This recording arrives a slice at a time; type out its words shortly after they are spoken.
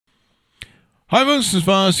Hi, this is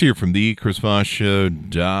Voss here from the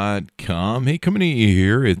ChrisVossShow.com. Hey, coming to you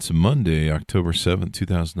here. It's Monday, October 7th,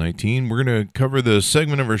 2019. We're going to cover the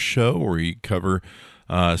segment of our show where we cover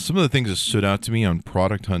some of the things that stood out to me on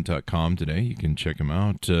ProductHunt.com today. You can check them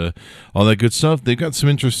out. All that good stuff. They've got some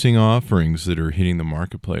interesting offerings that are hitting the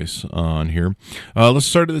marketplace on here. Let's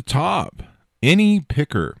start at the top.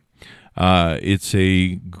 AnyPicker. It's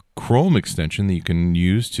a Chrome extension that you can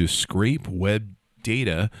use to scrape web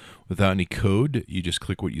data without any code. You just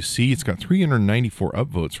click what you see. It's got 394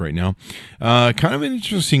 upvotes right now. Kind of an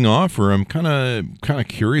interesting offer. I'm kind of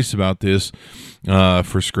curious about this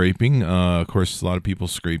for scraping. Of course, a lot of people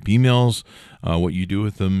scrape emails. What you do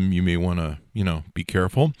with them, you may want to, be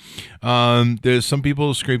careful. There's some people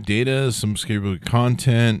who scrape data, some scrape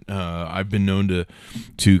content. I've been known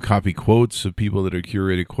to copy quotes of people that are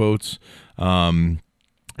curated quotes, et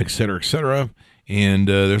cetera, et cetera. And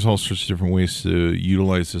there's all sorts of different ways to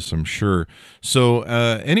utilize this, I'm sure. So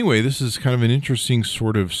anyway, this is kind of an interesting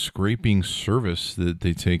sort of scraping service that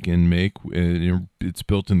they take and make. It's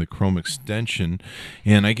built in the Chrome extension.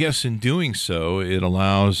 And I guess in doing so, it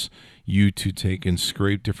allows you to take and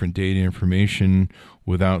scrape different data information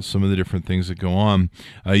without some of the different things that go on.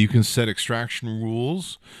 You can set extraction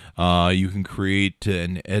rules. You can create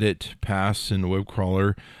and edit paths in the web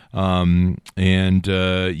crawler. And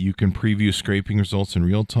you can preview scraping results in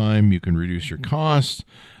real time. You can reduce your cost,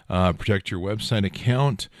 protect your website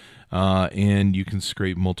account, and you can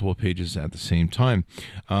scrape multiple pages at the same time.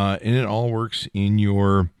 And it all works in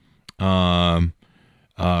your browser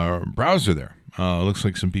there. Looks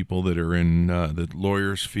like some people that are in the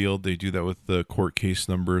lawyer's field, they do that with the court case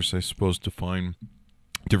numbers, I suppose, to find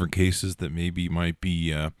different cases that maybe might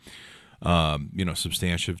be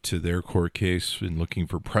substantive to their court case and looking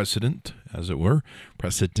for precedent, as it were.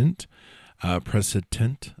 Precedent. I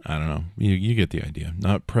don't know. You get the idea.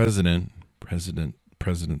 Not presidents.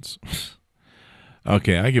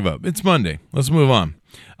 Okay, I give up. It's Monday. Let's move on.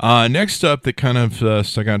 Next up that kind of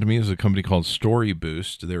stuck out to me is a company called Story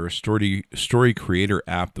Boost. They're a story creator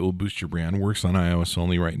app that will boost your brand. Works on iOS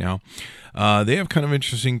only right now. They have kind of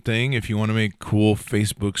interesting thing. If you want to make cool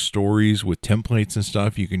Facebook stories with templates and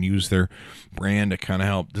stuff, you can use their brand to kind of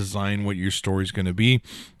help design what your story is going to be.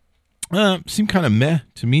 Seemed kind of meh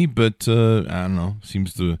to me, but I don't know.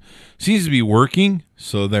 Seems to be working.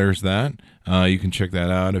 So there's that. You can check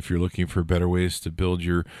that out if you're looking for better ways to build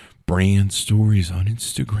your brand stories on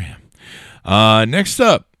Instagram. Next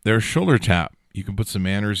up, there's Shoulder Tap. You can put some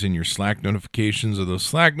manners in your Slack notifications. Are those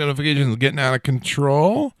Slack notifications getting out of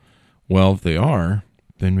control? Well, if they are,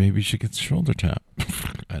 then maybe you should get Shoulder Tap.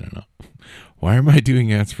 I don't know. Why am I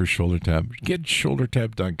doing ads for Shoulder Tap? Get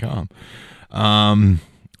shouldertap.com. I'm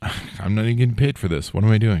not even getting paid for this. What am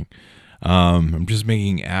I doing? I'm just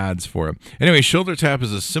making ads for it. Anyway, Shoulder Tap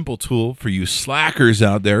is a simple tool for you slackers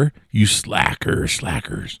out there. You slackers.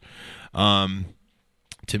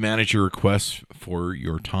 To manage your requests for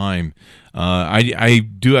your time. I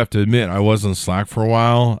do have to admit, I was on Slack for a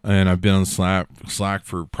while, and I've been on Slack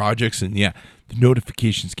for projects, and yeah, the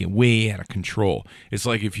notifications get way out of control. It's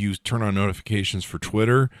like if you turn on notifications for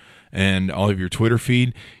Twitter and all of your Twitter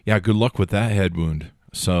feed, yeah, good luck with that head wound.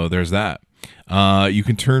 So there's that. You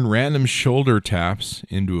can turn random shoulder taps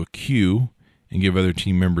into a queue and give other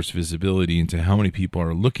team members visibility into how many people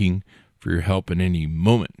are looking for your help at any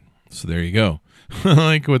moment. So there you go. I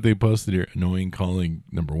like what they posted here. Annoying calling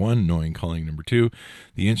number 1, annoying calling number 2,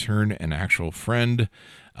 the intern, an actual friend.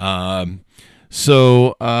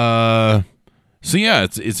 So yeah,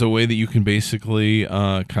 it's a way that you can basically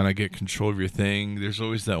kind of get control of your thing. There's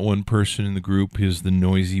always that one person in the group who's the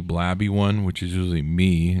noisy, blabby one, which is usually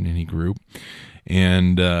me in any group.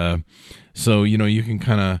 And so, you can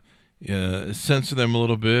kind of censor them a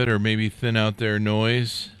little bit or maybe thin out their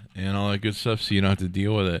noise and all that good stuff so you don't have to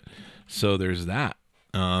deal with it. So there's that.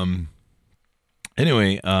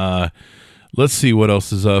 Anyway, let's see what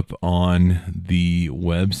else is up on the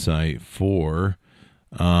website for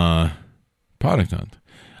Product Hunt.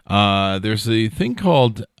 There's a thing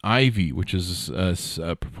called Ivy, which is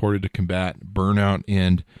purported to combat burnout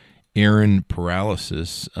and errand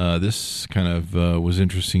paralysis. This kind of was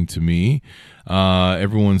interesting to me.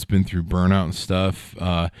 Everyone's been through burnout and stuff.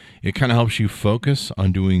 It kind of helps you focus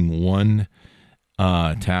on doing one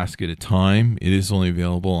task at a time. It is only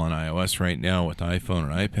available on iOS right now with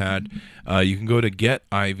iPhone and iPad. You can go to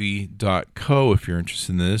getivy.co if you're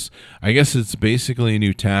interested in this. I guess it's basically a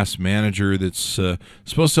new task manager that's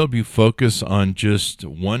supposed to help you focus on just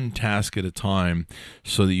one task at a time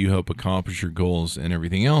so that you help accomplish your goals and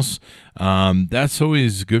everything else. That's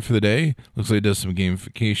always good for the day. Looks like it does some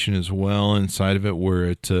gamification as well inside of it, where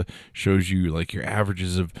it shows you like your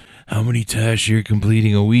averages of how many tasks you're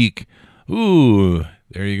completing a week. Ooh,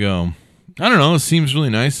 there you go. I don't know. It seems really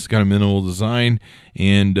nice. It's got a minimal design,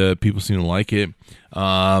 and people seem to like it.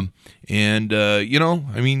 I mean,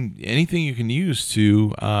 anything you can use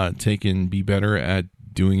to take and be better at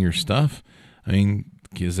doing your stuff. I mean,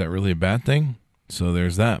 is that really a bad thing? So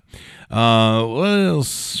there's that. What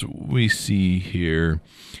else we see here?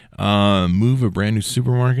 Move a brand new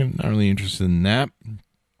supermarket. Not really interested in that.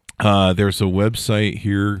 There's a website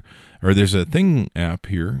here. Or there's a thing app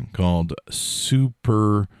here called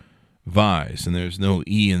Supervise, and there's no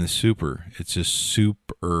E in the super. It's just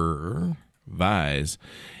Supervise.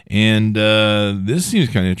 And this seems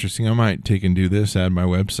kind of interesting. I might take and do this, add my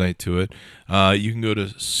website to it. You can go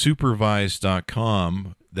to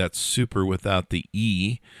supervise.com. That's super without the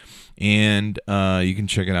E. And you can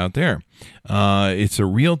check it out there. It's a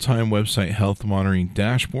real-time website health monitoring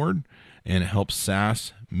dashboard, and it helps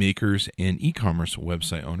SaaS makers and e-commerce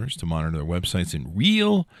website owners to monitor their websites in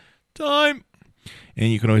real time.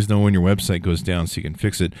 And you can always know when your website goes down so you can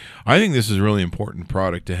fix it. I think this is a really important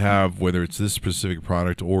product to have, whether it's this specific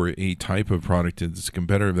product or a type of product that's a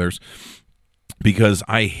competitor of theirs, because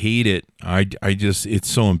I hate it. I just, it's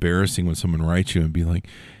so embarrassing when someone writes you and be like,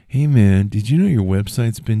 hey man, did you know your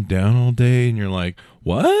website's been down all day? And you're like,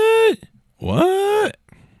 what?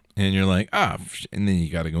 And you're like, and then you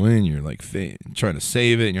got to go in, you're like trying to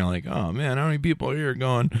save it, and you're like, oh man, how many people here are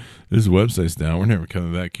going, this website's down, we're never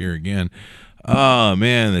coming back here again. Oh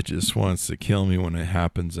man, that just wants to kill me when it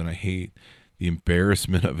happens, and I hate the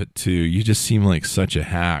embarrassment of it too. You just seem like such a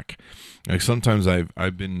hack. Like sometimes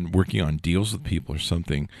I've been working on deals with people or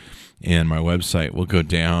something, and my website will go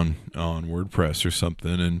down on WordPress or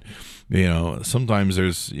something, and sometimes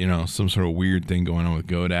there's some sort of weird thing going on with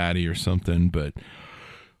GoDaddy or something, but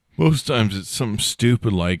most times it's something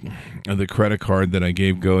stupid like the credit card that I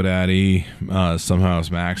gave GoDaddy somehow is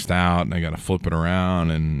maxed out, and I got to flip it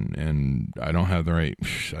around, and I don't have the right.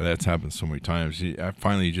 That's happened so many times. I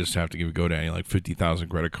finally just have to give GoDaddy like 50,000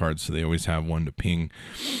 credit cards, so they always have one to ping.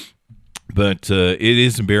 But it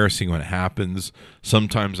is embarrassing when it happens.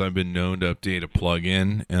 Sometimes I've been known to update a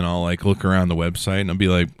plugin, and I'll like look around the website and I'll be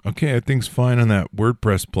like, okay, everything's fine on that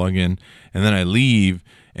WordPress plugin, and then I leave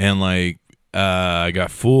and like. I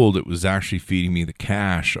got fooled. It was actually feeding me the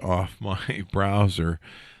cache off my browser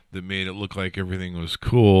that made it look like everything was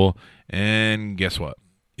cool. And guess what?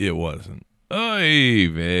 It wasn't. Oy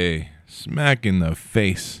vey. Smack in the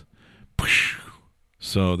face.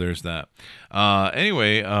 So there's that.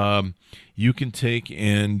 Anyway, you can take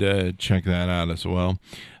and check that out as well.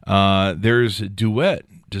 There's Duet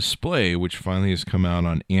Display, which finally has come out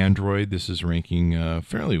on Android. This is ranking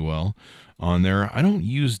fairly well on there. I don't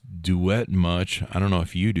use Duet much. I don't know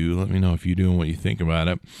if you do. Let me know if you do and what you think about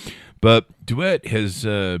it. But Duet has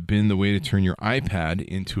been the way to turn your iPad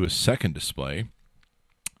into a second display.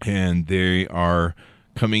 And they are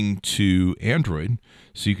coming to Android.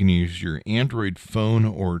 So you can use your Android phone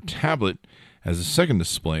or tablet as a second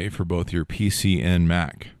display for both your PC and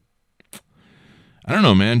Mac. I don't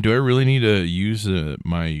know, man. Do I really need to use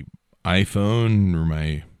my iPhone or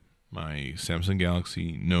my Samsung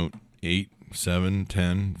Galaxy Note 8, 7,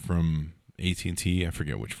 10 from AT&T? I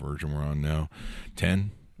forget which version we're on now.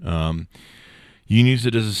 10. You can use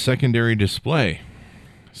it as a secondary display.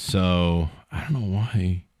 So I don't know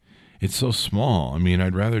why it's so small. I mean,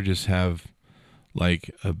 I'd rather just have like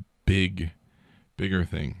a bigger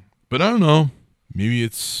thing. But I don't know. Maybe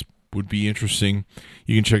it's would be interesting.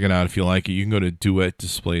 You can check it out if you like it. You can go to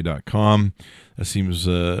duetdisplay.com. That seems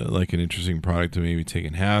like an interesting product to maybe take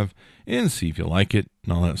and have and see if you like it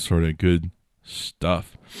and all that sort of good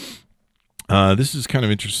stuff. This is kind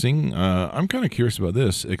of interesting. I'm kind of curious about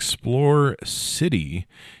this. Explore City.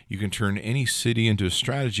 You can turn any city into a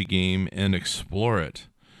strategy game and explore it,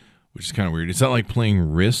 which is kind of weird. It's not like playing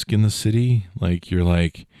Risk in the city. Like you're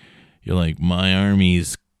like my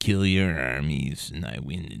armies kill your armies and I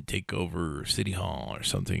win and take over City Hall or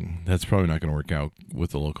something. That's probably not going to work out with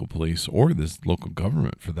the local police or this local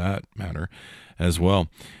government for that matter as well.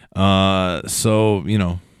 So,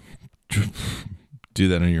 do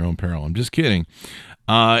that on your own peril. I'm just kidding.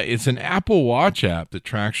 It's an Apple Watch app that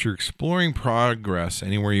tracks your exploring progress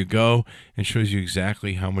anywhere you go and shows you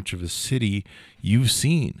exactly how much of a city you've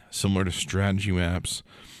seen. Similar to strategy maps,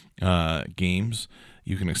 games,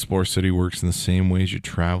 you can explore city works in the same way as you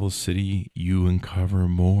travel a city, you uncover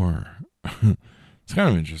more. It's kind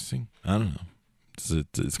of interesting. I don't know.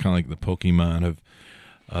 It's kind of like the Pokemon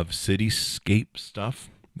of cityscape stuff.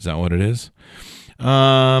 Is that what it is?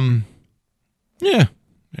 Yeah.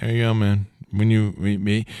 There you go, man.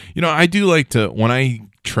 I do like to, when I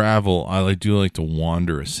travel, I do like to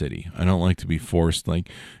wander a city. I don't like to be forced, like,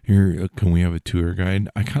 here, can we have a tour guide?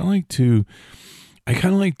 I kind of like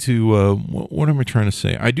to, what am I trying to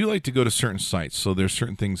say? I do like to go to certain sites. So there's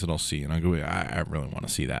certain things that I'll see and I go, I really want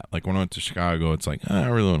to see that. Like when I went to Chicago, it's like, I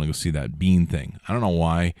really want to go see that bean thing. I don't know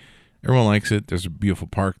why. Everyone likes it. There's a beautiful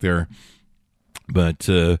park there, but,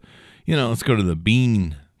 let's go to the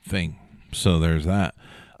bean thing. So there's that.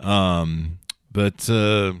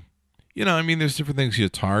 There's different things you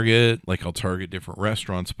target, like I'll target different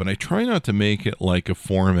restaurants, but I try not to make it like a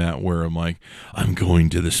format where I'm like, I'm going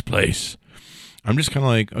to this place. I'm just kind of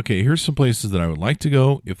like, okay, here's some places that I would like to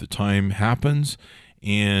go if the time happens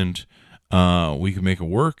and, we can make it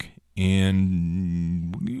work.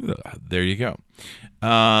 And there you go.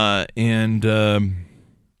 Sometimes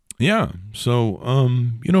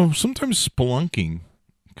spelunking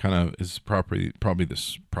kind of is probably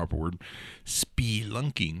this proper word,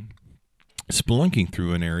 spelunking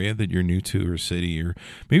through an area that you're new to or city, or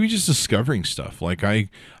maybe just discovering stuff. Like I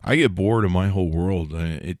get bored of my whole world.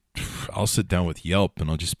 I'll sit down with Yelp and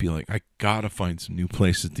I'll just be like, I gotta find some new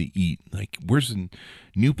places to eat. Like, where's a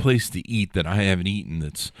new place to eat that I haven't eaten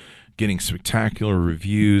that's getting spectacular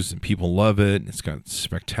reviews and people love it and it's got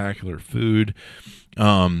spectacular food.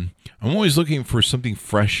 I'm always looking for something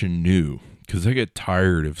fresh and new, because I get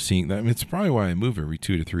tired of seeing that. I mean, it's probably why I move every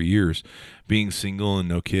 2 to 3 years. Being single and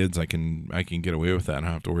no kids, I can get away with that. I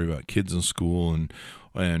don't have to worry about kids in school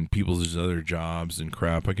and people's other jobs and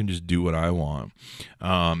crap. I can just do what I want.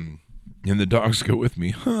 And the dogs go with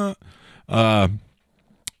me. I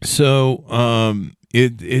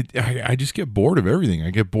just get bored of everything. I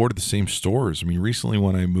get bored of the same stores. I mean, recently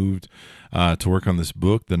when I moved to work on this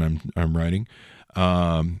book that I'm writing,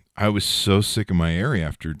 I was so sick of my area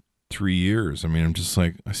after 3 years. I mean, I'm just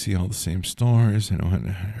like, I see all the same stores. I know what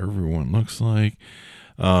everyone looks like.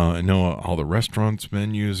 I know all the restaurants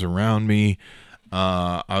menus around me.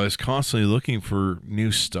 I was constantly looking for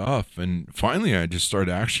new stuff. And finally, I just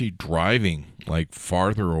started actually driving like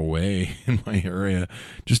farther away in my area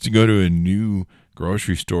just to go to a new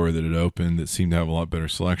grocery store that had opened that seemed to have a lot better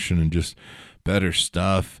selection and just better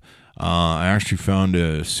stuff. I actually found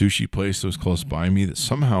a sushi place that was close by me that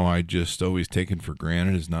somehow I just always taken for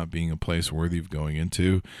granted as not being a place worthy of going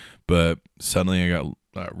into. But suddenly I got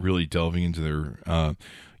really delving into their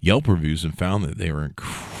Yelp reviews and found that they were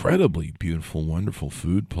incredibly beautiful, wonderful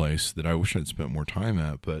food place that I wish I'd spent more time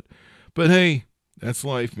at. But hey, that's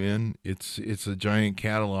life, man. It's a giant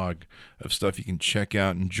catalog of stuff you can check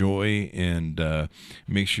out, enjoy, and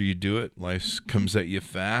make sure you do it. Life comes at you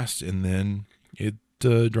fast, and then it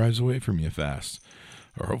drives away from you fast.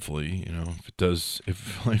 Or hopefully,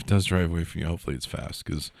 if life does drive away from you, hopefully it's fast,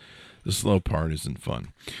 because the slow part isn't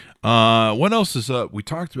fun. What else is up? We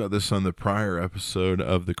talked about this on the prior episode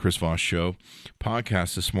of the Chris Voss Show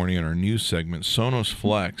podcast this morning in our news segment, Sonos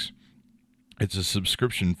Flex. It's a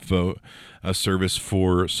subscription service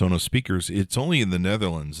for Sonos speakers. It's only in the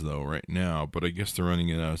Netherlands, though, right now, but I guess they're running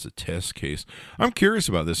it out as a test case. I'm curious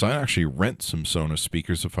about this. I'd actually rent some Sonos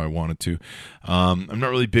speakers if I wanted to. I'm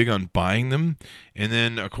not really big on buying them. And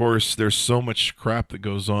then, of course, there's so much crap that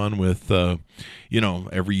goes on with,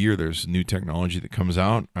 every year there's new technology that comes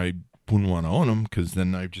out. I wouldn't want to own them, because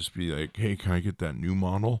then I'd just be like, hey, can I get that new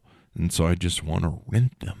model? And so I just want to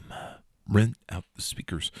rent them. Rent out the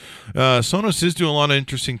speakers. Sonos is doing a lot of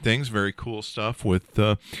interesting things, very cool stuff with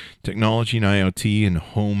technology and IoT and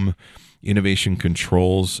home innovation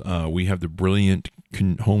controls. We have the brilliant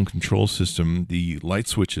home control system, the light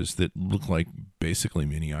switches that look like basically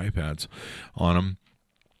mini iPads on them.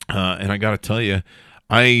 And I got to tell you,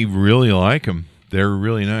 I really like them. They're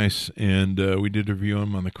really nice. And we did review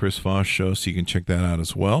them on the Chris Voss Show, so you can check that out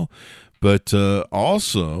as well. But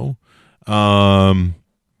also,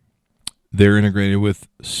 they're integrated with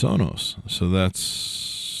Sonos. So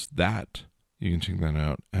that's that. You can check that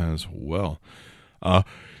out as well.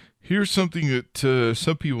 Here's something that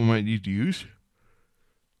some people might need to use.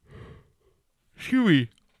 Excuse me.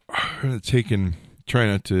 Try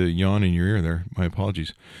not to yawn in your ear there. My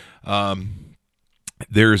apologies.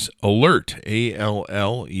 There's Alert,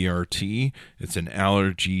 ALLERT. It's an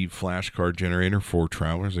allergy flashcard generator for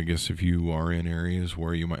travelers. I guess if you are in areas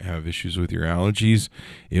where you might have issues with your allergies,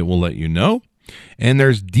 it will let you know. And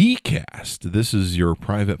there's Dcast. This is your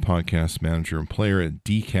private podcast manager and player at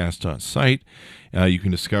dcast.site. You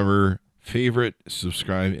can discover, favorite,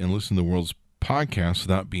 subscribe, and listen to the world's podcasts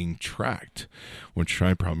without being tracked, which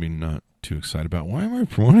I'm probably not too excited about. Why am I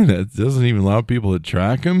promoting that? It doesn't even allow people to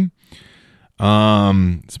track them.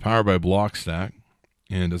 It's powered by Blockstack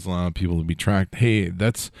and doesn't allow people to be tracked. Hey,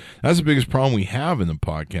 that's the biggest problem we have in the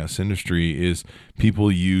podcast industry is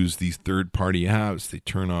people use these third-party apps. They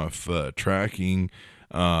turn off tracking,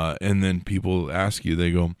 and then people ask you,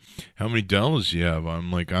 they go, how many downloads do you have?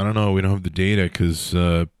 I'm like, I don't know. We don't have the data because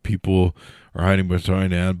people are hiding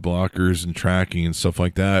behind ad blockers and tracking and stuff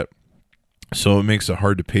like that. So it makes it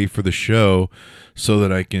hard to pay for the show so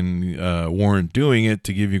that I can warrant doing it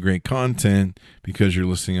to give you great content because you're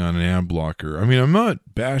listening on an ad blocker. I mean, I'm not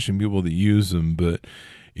bashing people that use them, but,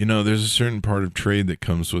 there's a certain part of trade that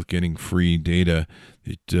comes with getting free data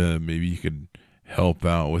that maybe you could help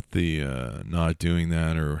out with the not doing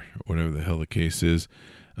that or whatever the hell the case is.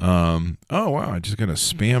 Oh, wow, I just got a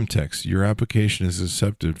spam text. Your application is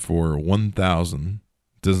accepted for $1,000.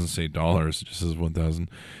 Doesn't say dollars, it just says 1,000.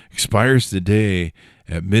 Expires today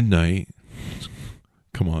at midnight.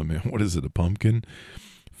 Come on, man. What is it, a pumpkin?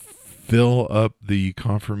 Fill up the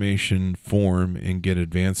confirmation form and get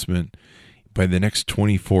advancement by the next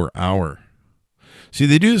 24 hour. See,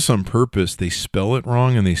 they do this on purpose. They spell it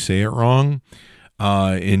wrong and they say it wrong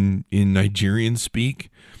in Nigerian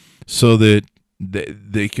speak so that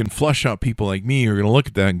they can flush out people like me who are going to look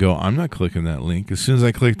at that and go, I'm not clicking that link. As soon as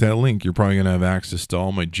I click that link, you're probably going to have access to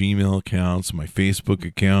all my Gmail accounts, my Facebook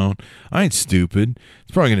account. I ain't stupid.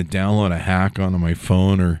 It's probably going to download a hack onto my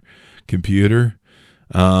phone or computer.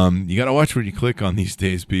 You got to watch what you click on these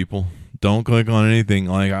days, people. Don't click on anything.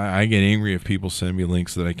 Like I get angry if people send me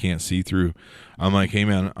links that I can't see through. I'm like, hey,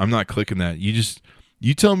 man, I'm not clicking that.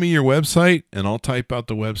 You tell me your website, and I'll type out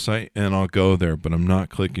the website, and I'll go there, but I'm not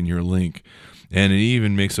clicking your link. And it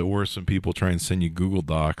even makes it worse when people try and send you Google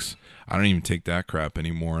Docs. I don't even take that crap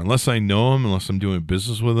anymore. Unless I know them, unless I'm doing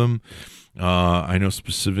business with them, I know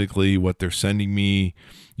specifically what they're sending me.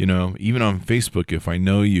 Even on Facebook, if I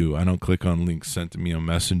know you, I don't click on links sent to me on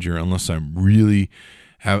Messenger unless I'm really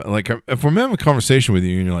if I'm having a conversation with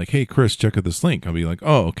you and you're like, hey, Chris, check out this link. I'll be like,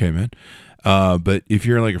 oh, okay, man. But if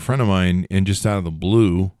you're like a friend of mine and just out of the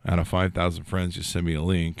blue, out of 5,000 friends, just send me a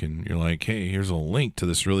link and you're like, hey, here's a link to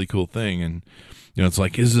this really cool thing. And, it's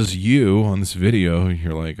like, is this you on this video?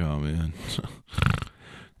 You're like, oh, man,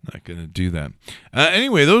 not going to do that.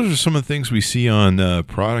 Anyway, those are some of the things we see on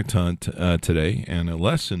Product Hunt today. And a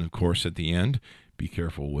lesson, of course, at the end, be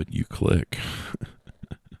careful what you click.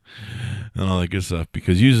 And all that good stuff,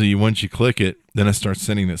 because usually once you click it, then it starts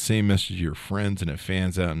sending that same message to your friends and it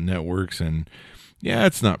fans out in networks, and yeah,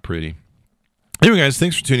 it's not pretty. Anyway, guys,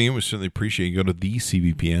 thanks for tuning in. We certainly appreciate you. Go to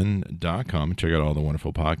thecvpn.com and check out all the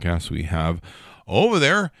wonderful podcasts we have over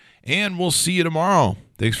there, and we'll see you tomorrow.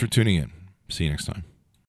 Thanks for tuning in. See you next time.